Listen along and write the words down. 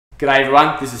G'day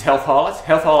everyone, this is Health Highlights.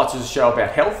 Health Highlights is a show about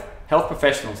health, health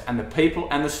professionals and the people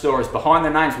and the stories behind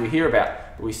the names we hear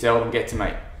about but we seldom get to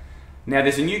meet. Now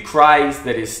there's a new craze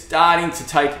that is starting to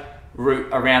take root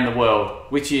around the world,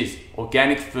 which is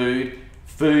organic food.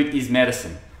 Food is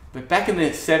medicine. But back in the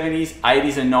 70s,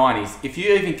 80s and 90s, if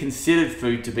you even considered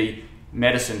food to be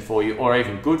medicine for you or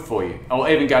even good for you, or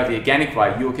even go the organic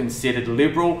way, you were considered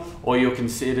liberal or you were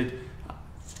considered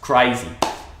crazy.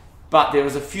 But there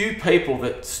was a few people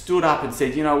that stood up and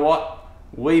said, you know what,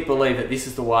 we believe that this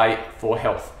is the way for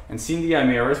health. And Cyndi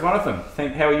O'Meara is one of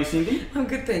them. How are you, Cyndi? I'm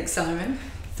good, thanks, Simon.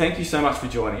 Thank you so much for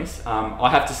joining us. I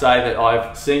have to say that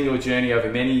I've seen your journey over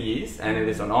many years and it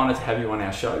is an honour to have you on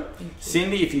our show.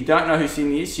 Cyndi, if you don't know who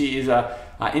Cyndi is, she is an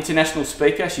international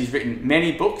speaker. She's written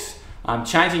many books.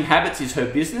 Changing Habits is her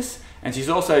business, and she's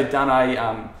also done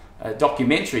a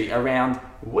documentary around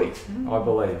wheat, I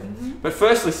believe. But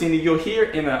firstly, Cyndi, you're here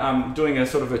in doing a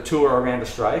sort of a tour around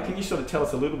Australia. Can you sort of tell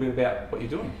us a little bit about what you're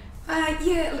doing?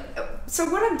 Yeah, so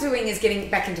what I'm doing is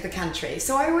getting back into the country.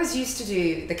 So I always used to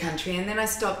do the country, and then I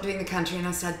stopped doing the country and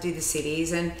I started to do the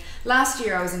cities. And last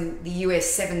year I was in the US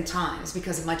 7 times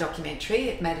because of my documentary.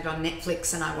 It made it on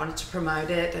Netflix and I wanted to promote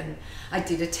it, and I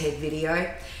did a TED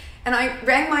video. And I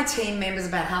rang my team members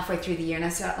about halfway through the year and I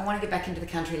said, I want to get back into the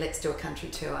country, let's do a country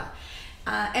tour.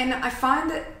 And I find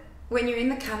that when you're in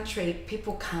the country,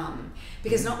 people come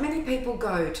because not many people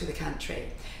go to the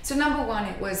country. So number one,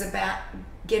 it was about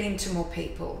getting to more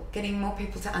people, getting more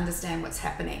people to understand what's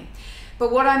happening.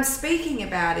 But what I'm speaking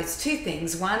about is 2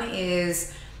 things. One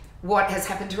is what has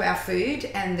happened to our food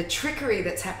and the trickery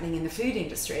that's happening in the food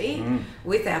industry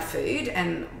with our food.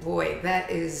 And boy, that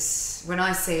is, when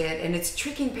I see it, and it's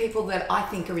tricking people that I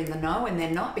think are in the know and they're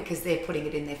not because they're putting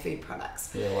it in their food products.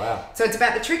 Yeah, wow. So it's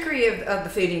about the trickery of the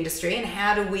food industry and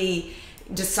how do we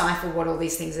decipher what all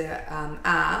these things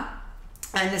are.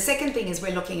 And the second thing is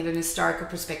we're looking at an historical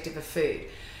perspective of food.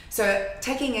 So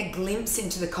taking a glimpse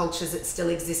into the cultures that still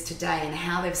exist today and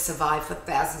how they've survived for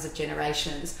thousands of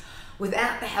generations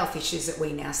without the health issues that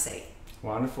we now see.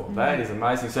 Wonderful. That is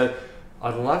amazing. So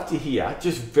I'd love to hear,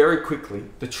 just very quickly,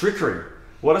 the trickery.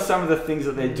 What are some of the things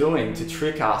that they're doing to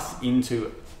trick us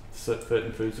into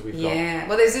certain foods that we've got? Yeah,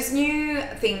 well, there's this new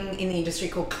thing in the industry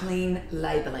called clean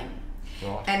labeling.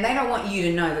 Right. And they don't want you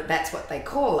to know that that's what they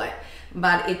call it,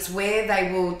 but it's where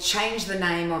they will change the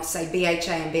name of, say,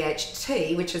 BHA and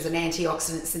BHT, which is an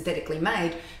antioxidant synthetically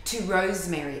made, to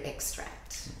rosemary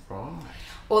extract. Right.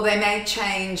 Or they may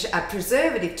change a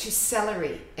preservative to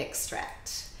celery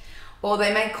extract. Or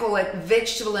they may call it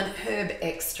vegetable and herb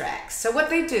extracts. So what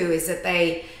they do is that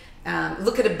they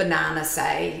look at a banana,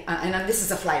 say, and this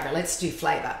is a flavour, let's do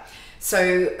flavour.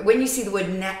 So when you see the word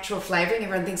natural flavouring,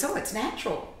 everyone thinks, oh, it's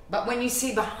natural. But when you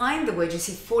see behind the word, you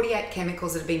see 48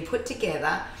 chemicals that have been put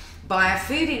together by a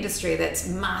food industry that's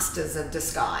masters of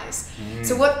disguise.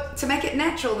 So to make it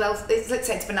natural, let's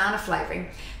say it's banana flavouring,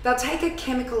 they'll take a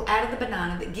chemical out of the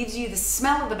banana that gives you the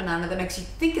smell of the banana that makes you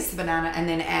think it's the banana and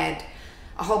then add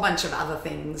a whole bunch of other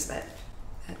things, but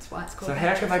that's why it's called So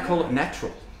how can they call it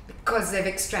natural? Because they've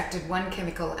extracted one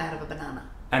chemical out of a banana.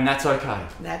 And that's okay?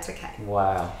 That's okay.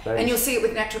 Wow. And you'll see it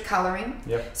with natural colouring.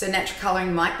 Yep. So natural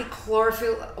colouring might be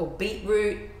chlorophyll or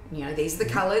beetroot, you know, these are the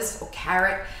colours, or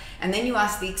carrot. And then you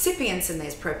ask the excipients and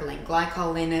there's propylene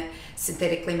glycol in it,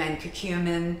 synthetically made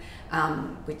curcumin,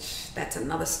 which that's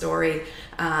another story.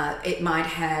 It might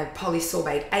have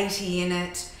polysorbate 80 in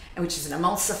it, which is an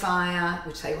emulsifier,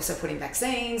 which they also put in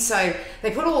vaccines. So they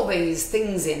put all these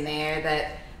things in there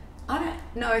that I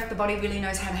don't know if the body really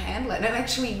knows how to handle it. No,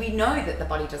 actually, we know that the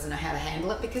body doesn't know how to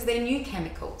handle it because they're new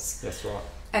chemicals. That's right.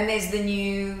 And there's the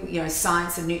new,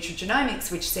 science of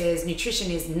nutrigenomics, which says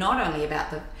nutrition is not only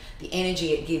about the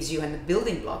energy it gives you and the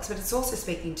building blocks, but it's also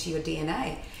speaking to your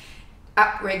DNA,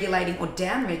 up-regulating or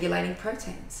down-regulating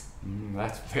proteins.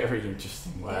 That's very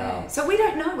interesting. Wow. Yeah. So we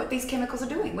don't know what these chemicals are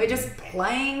doing. We're just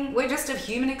playing, we're just a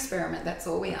human experiment. That's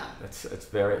all we are. It's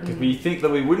very, because we think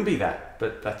that we wouldn't be that,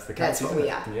 but that's the case. That's what we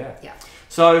are. Yeah.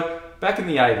 So back in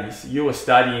the 80s, you were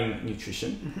studying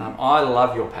nutrition. I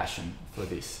love your passion for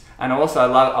this. And also I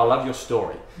love your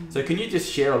story. So can you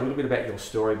just share a little bit about your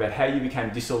story, about how you became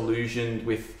disillusioned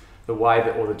with the way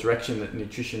that, or the direction that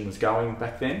nutrition was going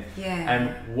back then? Yeah.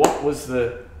 And what was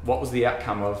the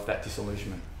outcome of that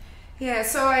disillusionment? Yeah,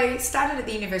 so I started at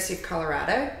the University of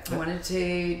Colorado.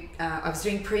 I was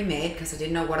doing pre-med because I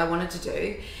didn't know what I wanted to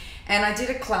do. And I did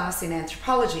a class in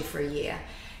anthropology for a year.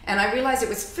 And I realized it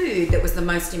was food that was the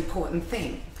most important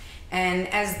thing. And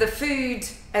as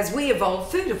we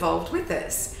evolved, food evolved with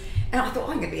us. And I thought,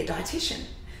 I'm going to be a dietitian.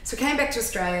 So I came back to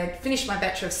Australia, finished my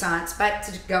Bachelor of Science, back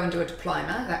to go and do a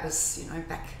diploma. That was,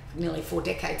 back nearly 4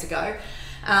 decades ago.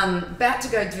 about to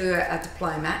go do a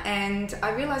diploma, and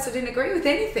I realised I didn't agree with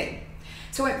anything.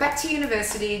 So I went back to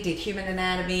university, did human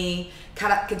anatomy,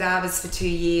 cut up cadavers for 2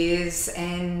 years,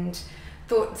 and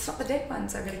thought, it's not the dead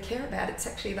ones I really care about, it's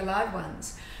actually the live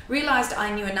ones. Realised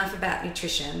I knew enough about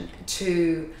nutrition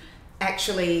to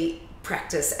actually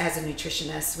practice as a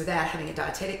nutritionist without having a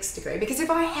dietetics degree, because if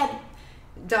I had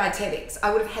dietetics,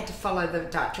 I would have had to follow the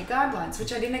dietary guidelines,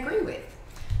 which I didn't agree with.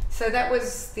 So that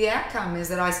was the outcome, is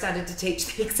that I started to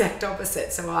teach the exact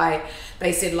opposite. So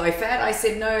they said low fat, I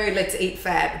said no, let's eat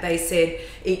fat. They said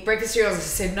eat breakfast cereals, I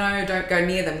said no, don't go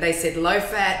near them. They said low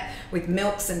fat with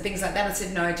milks and things like that, I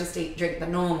said no, just drink the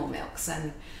normal milks.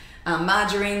 And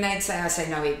margarine, they'd say, I say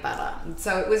no, eat butter.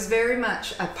 So it was very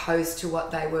much opposed to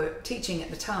what they were teaching at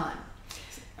the time.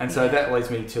 And so that leads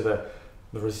me to the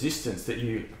resistance that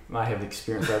you may have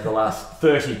experienced over the last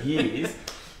 30 years.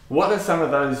 What are some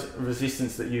of those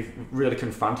resistance that you've really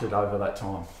confronted over that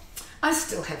time? I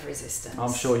still have resistance.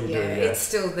 I'm sure you do. Yeah, it's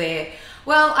still there.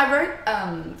 Well, I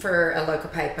wrote for a local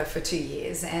paper for 2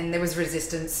 years, and there was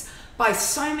resistance by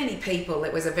so many people.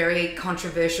 It was a very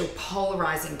controversial,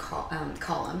 polarizing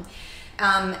column,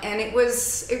 and it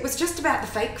was just about the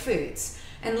fake foods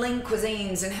and lean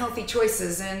cuisines and healthy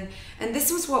choices, and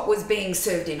this was what was being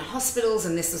served in hospitals,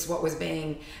 and this is what was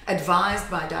being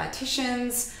advised by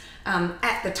dietitians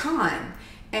at the time.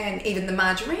 And even the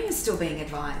margarine is still being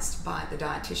advised by the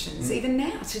dietitians, even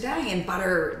now, today. And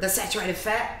butter, the saturated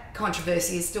fat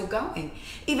controversy is still going,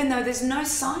 even though there's no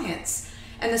science.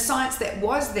 And the science that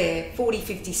was there 40,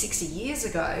 50, 60 years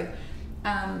ago,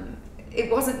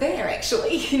 it wasn't there,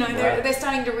 actually. You know, they're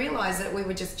starting to realise that we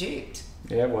were just duped.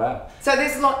 Yeah, wow. So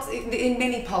there's lots, in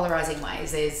many polarising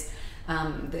ways,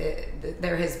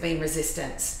 there has been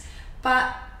resistance.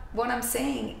 But what I'm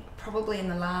seeing probably in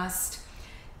the last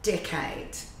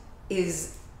decade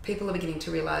is people are beginning to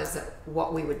realise that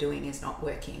what we were doing is not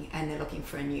working, and they're looking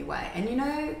for a new way. And you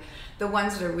know, the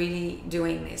ones that are really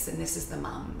doing this, and this is the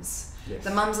mums. Yes. The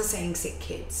mums are seeing sick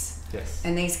kids. Yes.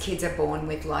 And these kids are born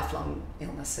with lifelong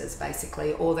illnesses,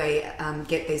 basically, or they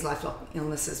get these lifelong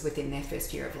illnesses within their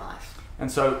first year of life.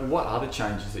 And so what are the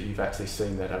changes that you've actually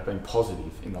seen that have been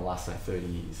positive in the last, say, 30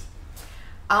 years?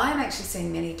 I'm actually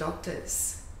seeing many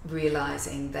doctors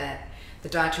realising that the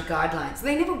dietary guidelines,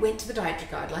 they never went to the dietary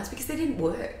guidelines because they didn't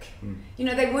work. You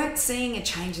know, they weren't seeing a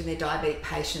change in their diabetic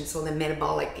patients or their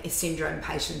metabolic syndrome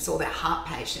patients or their heart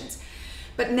patients.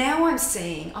 But now I'm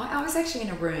seeing, I was actually in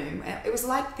a room, it was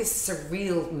like this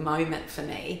surreal moment for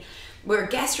me, where a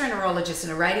gastroenterologist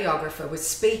and a radiographer was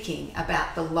speaking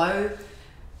about the low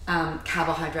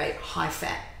carbohydrate, high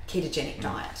fat, ketogenic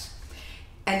diet.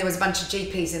 And there was a bunch of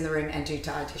GPs in the room and 2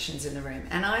 dietitians in the room.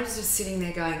 And I was just sitting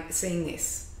there going, seeing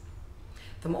this,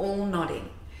 them all nodding.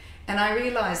 And I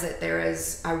realised that there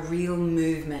is a real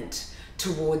movement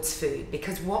towards food,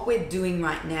 because what we're doing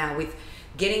right now with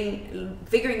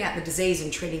figuring out the disease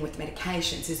and treating with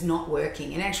medications is not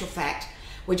working. In actual fact,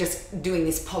 we're just doing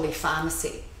this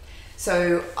polypharmacy.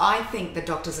 So I think the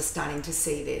doctors are starting to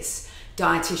see this.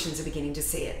 Dietitians are beginning to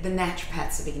see it. The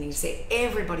naturopaths are beginning to see it.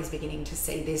 Everybody's beginning to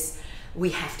see this.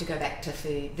 We have to go back to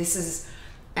food. This is,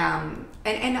 and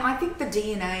I think the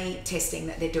DNA testing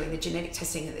that they're doing, the genetic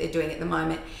testing that they're doing at the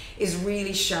moment, is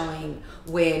really showing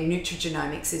where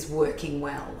nutrigenomics is working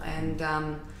well. And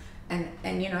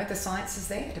you know, the science is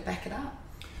there to back it up.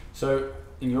 So,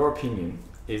 in your opinion,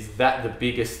 is that the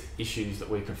biggest issues that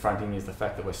we're confronting, is the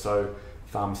fact that we're so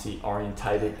pharmacy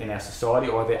orientated in our society,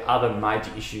 or are there other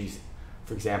major issues,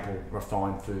 for example,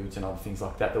 refined foods and other things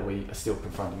like that, that we are still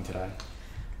confronting today?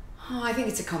 Oh, I think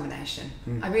it's a combination.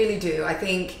 I really do. I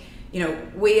think, you know,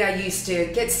 we are used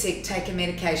to get sick, take a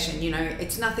medication. You know,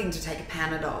 it's nothing to take a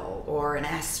Panadol or an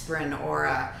aspirin or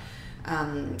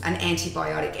an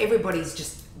antibiotic.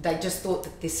 They just thought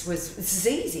that this is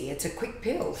easy. It's a quick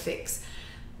pill fix,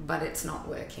 but it's not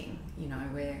working. You know,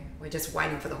 we're just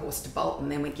waiting for the horse to bolt,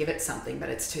 and then we give it something, but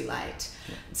it's too late.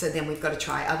 Yeah. So then we've got to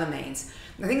try other means.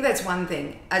 I think that's one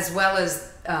thing, as well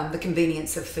as the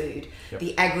convenience of food,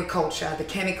 the agriculture, the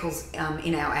chemicals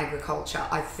in our agriculture.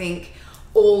 I think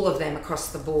all of them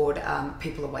across the board,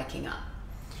 people are waking up.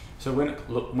 So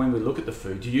when we look at the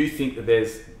food, do you think that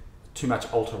there's too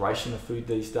much alteration of food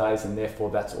these days, and therefore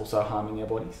that's also harming our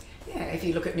bodies? Yeah, if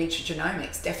you look at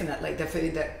nutrigenomics, definitely the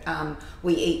food that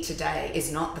we eat today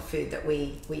is not the food that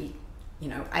we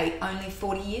ate only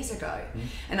 40 years ago.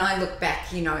 And I look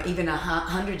back, you know, even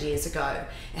 100 years ago,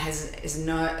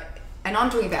 and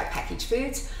I'm talking about packaged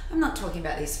foods. I'm not talking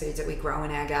about these foods that we grow in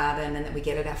our garden and that we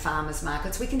get at our farmers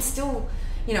markets. We can still,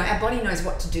 you know, our body knows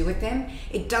what to do with them.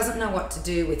 It doesn't know what to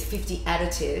do with 50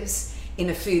 additives in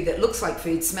a food that looks like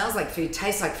food, smells like food,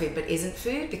 tastes like food, but isn't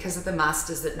food because of the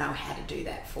masters that know how to do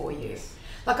that for you. Yes.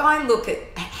 Like I look at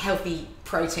a healthy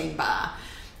protein bar,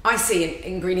 I see an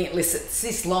ingredient list that's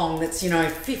this long, that's,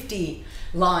 50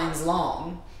 lines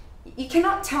long. You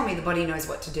cannot tell me the body knows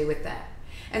what to do with that.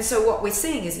 And so what we're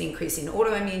seeing is an increase in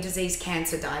autoimmune disease,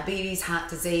 cancer, diabetes, heart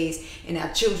disease, in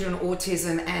our children,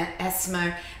 autism,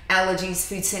 asthma, allergies,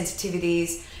 food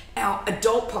sensitivities. Our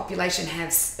adult population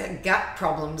has gut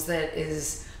problems that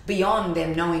is beyond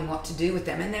them knowing what to do with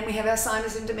them. And then we have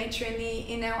Alzheimer's and dementia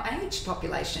in our aged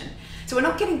population. So we're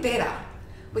not getting better,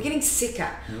 we're getting sicker.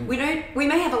 We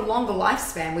may have a longer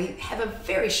lifespan, we have a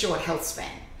very short health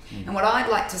span. And what I'd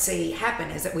like to see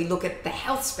happen is that we look at the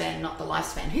health span, not the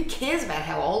lifespan. Who cares about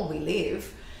how old we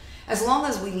live, as long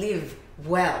as we live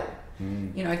well?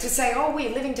 To say, oh, we're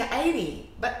living to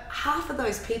 80, but half of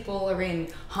those people are in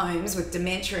homes with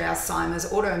dementia, Alzheimer's,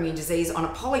 autoimmune disease, on a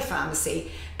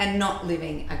polypharmacy, and not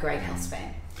living a great health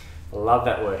span. I love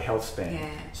that word, health span. Yeah.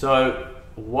 So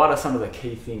what are some of the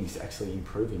key things to actually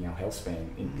improving our health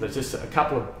span? There's just a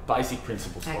couple of basic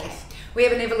principles for us. We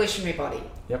have an evolutionary body.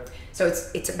 Yep. So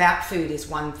it's about food is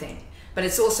one thing, but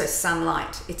it's also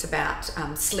sunlight. It's about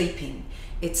sleeping.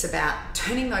 It's about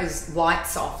turning those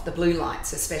lights off, the blue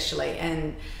lights especially,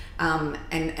 and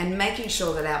making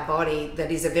sure that our body,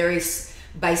 that is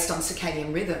based on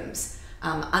circadian rhythms,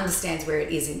 understands where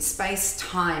it is in space,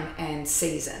 time, and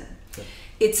season. Yep.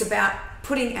 It's about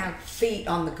putting our feet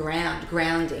on the ground,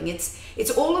 grounding.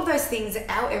 It's all of those things that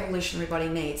our evolutionary body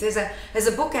needs. There's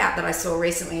a book out that I saw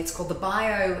recently. It's called The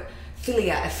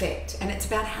Biophilia Effect, and it's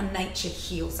about how nature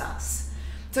heals us.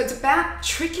 So it's about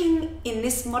tricking, in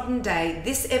this modern day,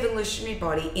 this evolutionary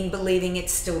body in believing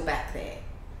it's still back there.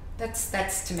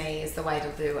 That's to me is the way to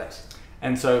do it.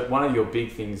 And so one of your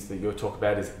big things that you'll talk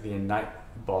about is the innate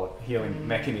healing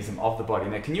mechanism of the body.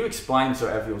 Now, can you explain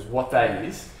to our viewers what that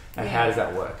is and how does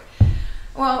that work?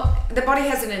 Well, the body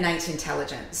has an innate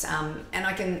intelligence, and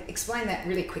I can explain that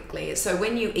really quickly. So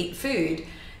when you eat food,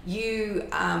 you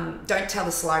don't tell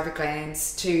the salivary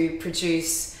glands to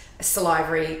produce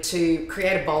salivary to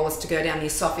create a bolus to go down the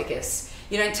esophagus.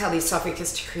 You don't tell the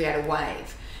esophagus to create a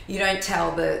wave. You don't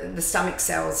tell the stomach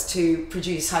cells to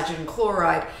produce hydrogen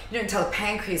chloride. You don't tell the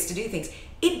pancreas to do things.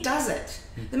 It does it.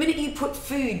 The minute you put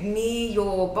food near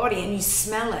your body and you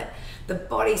smell it, the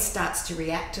body starts to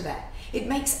react to that. It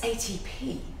makes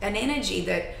ATP, an energy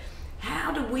that,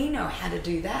 how do we know how to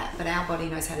do that? But our body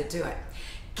knows how to do it.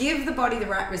 Give the body the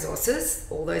right resources,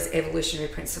 all those evolutionary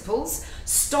principles.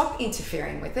 Stop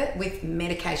interfering with it with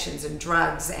medications and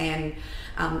drugs and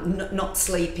not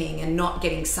sleeping and not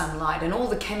getting sunlight and all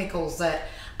the chemicals that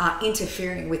are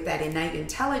interfering with that innate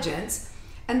intelligence.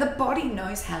 And the body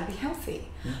knows how to be healthy.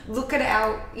 Look at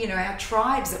our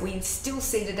tribes that we still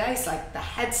see today. It's like the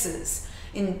Hadses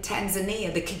in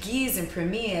Tanzania, the Kigirs in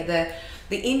Premier,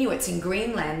 the Inuits in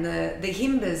Greenland, the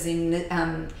Himbas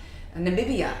in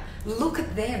Namibia. Look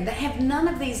at them. They have none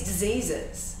of these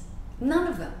diseases. None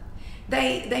of them.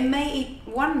 They may eat,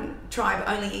 one tribe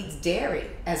only eats dairy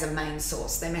as a main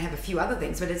source. They may have a few other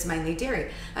things, but it's mainly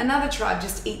dairy. Another tribe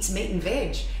just eats meat and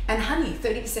veg and honey.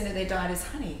 30% of their diet is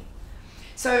honey.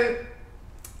 So,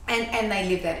 and they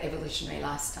live that evolutionary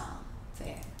lifestyle. So,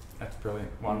 yeah. That's brilliant.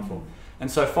 Wonderful.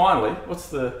 And so finally, what's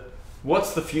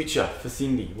the future for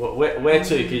Cyndi? Where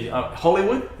to?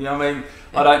 Hollywood? You know what I mean?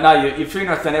 I don't know. You've pretty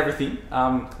much done everything.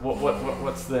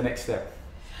 What's the next step?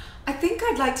 I think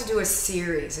I'd like to do a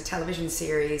television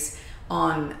series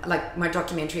on, like, my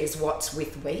documentary is What's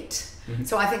with Wheat.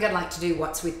 So I think I'd like to do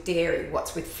what's with dairy,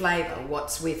 what's with flavour,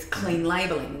 what's with clean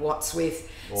labelling, what's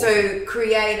with... Awesome. So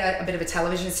create a bit of a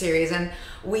television series, and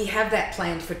we have that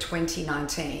planned for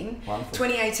 2019. Wonderful.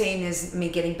 2018 is me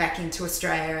getting back into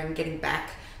Australia and getting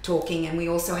back talking, and we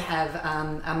also have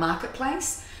a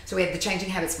marketplace. So we have the Changing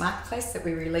Habits Marketplace that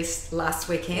we released last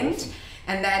weekend. Awesome.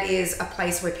 And that is a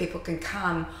place where people can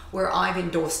come where I've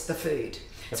endorsed the food.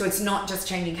 Yep. So it's not just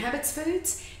Changing Habits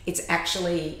foods, it's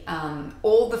actually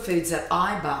all the foods that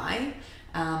I buy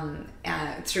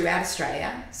throughout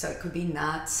Australia. So it could be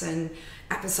nuts and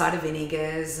apple cider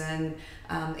vinegars, and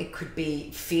it could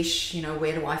be fish,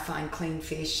 where do I find clean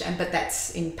fish? But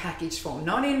that's in packaged form,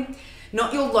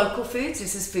 not your local foods.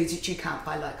 This is foods that you can't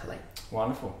buy locally.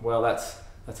 Wonderful. Well, that's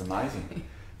amazing.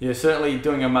 You're certainly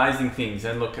doing amazing things.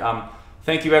 And look,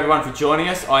 thank you everyone for joining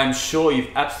us. I am sure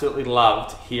you've absolutely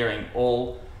loved hearing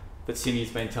all that Cyndi's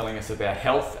been telling us about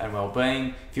health and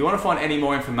well-being. If you want to find any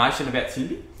more information about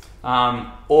Cyndi,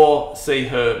 or see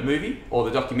her movie or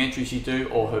the documentaries you do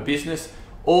or her business,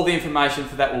 all the information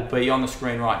for that will be on the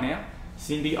screen right now.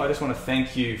 Cyndi, I just want to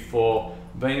thank you for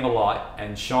being a light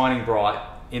and shining bright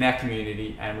in our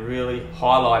community and really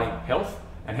highlighting health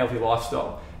and healthy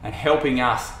lifestyle and helping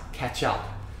us catch up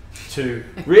to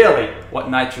really what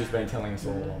nature has been telling us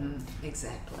all along.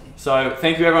 Exactly. So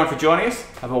thank you everyone for joining us.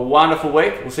 Have a wonderful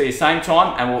week. We'll see you same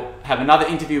time, and we'll have another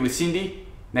interview with Cyndi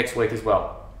next week as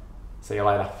well. See you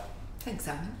later. Thanks,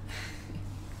 Simon.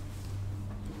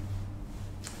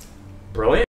 Brilliant.